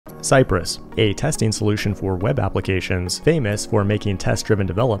Cypress, a testing solution for web applications famous for making test-driven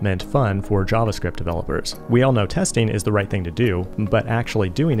development fun for JavaScript developers. We all know testing is the right thing to do, but actually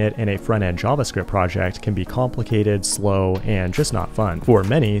doing it in a front-end JavaScript project can be complicated, slow, and just not fun. For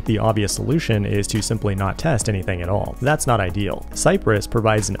many, the obvious solution is to simply not test anything at all. That's not ideal. Cypress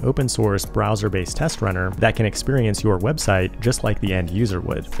provides an open-source browser-based test runner that can experience your website just like the end user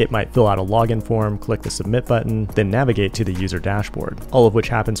would. It might fill out a login form, click the submit button, then navigate to the user dashboard, all of which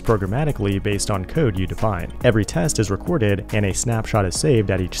happens programmatically based on code you define. Every test is recorded and a snapshot is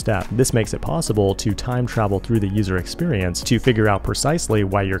saved at each step. This makes it possible to time travel through the user experience to figure out precisely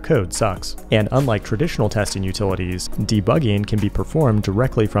why your code sucks. And unlike traditional testing utilities, debugging can be performed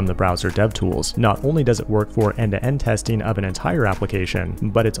directly from the browser dev tools. Not only does it work for end-to-end testing of an entire application,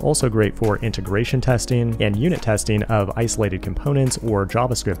 but it's also great for integration testing and unit testing of isolated components or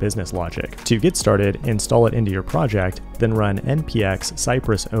JavaScript business logic. To get started, install it into your project, then run npx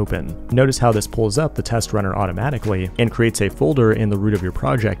cypress open. Notice how this pulls up the test runner automatically and creates a folder in the root of your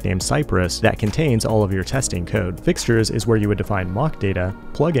project named Cypress that contains all of your testing code. Fixtures is where you would define mock data.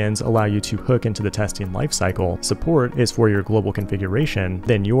 Plugins allow you to hook into the testing lifecycle. Support is for your global configuration.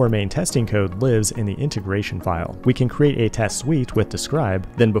 Then your main testing code lives in the integration file. We can create a test suite with describe.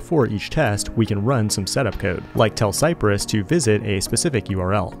 Then before each test, we can run some setup code, like tell Cypress to visit a specific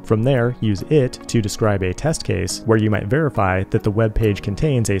URL. From there, use it to describe a test case where you might verify that the web page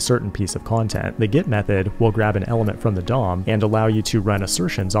contains a certain piece of content. The get method will grab an element from the DOM and allow you to run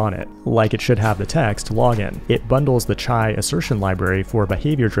assertions on it, like it should have the text login. It bundles the chai assertion library for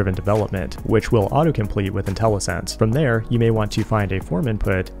behavior-driven development, which will autocomplete with IntelliSense. From there, you may want to find a form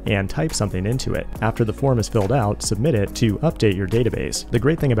input and type something into it. After the form is filled out, submit it to update your database. The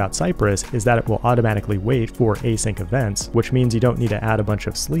great thing about Cypress is that it will automatically wait for async events, which means you don't need to add a bunch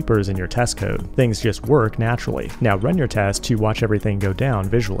of sleepers in your test code. Things just work naturally. Now run your test to watch everything go down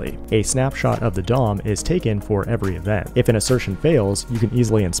visually. A snapshot of the DOM is taken for every event. If an assertion fails, you can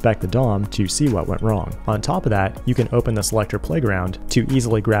easily inspect the DOM to see what went wrong. On top of that, you can open the selector playground to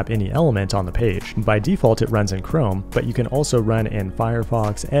easily grab any element on the page. By default, it runs in Chrome, but you can also run in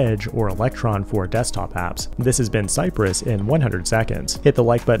Firefox, Edge, or Electron for desktop apps. This has been Cypress in 100 seconds. Hit the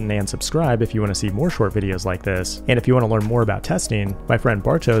like button and subscribe if you want to see more short videos like this. And if you want to learn more about testing, my friend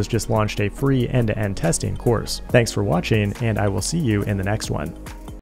Bartos just launched a free end-to-end testing course. Thanks for watching, and I will see you in the next one.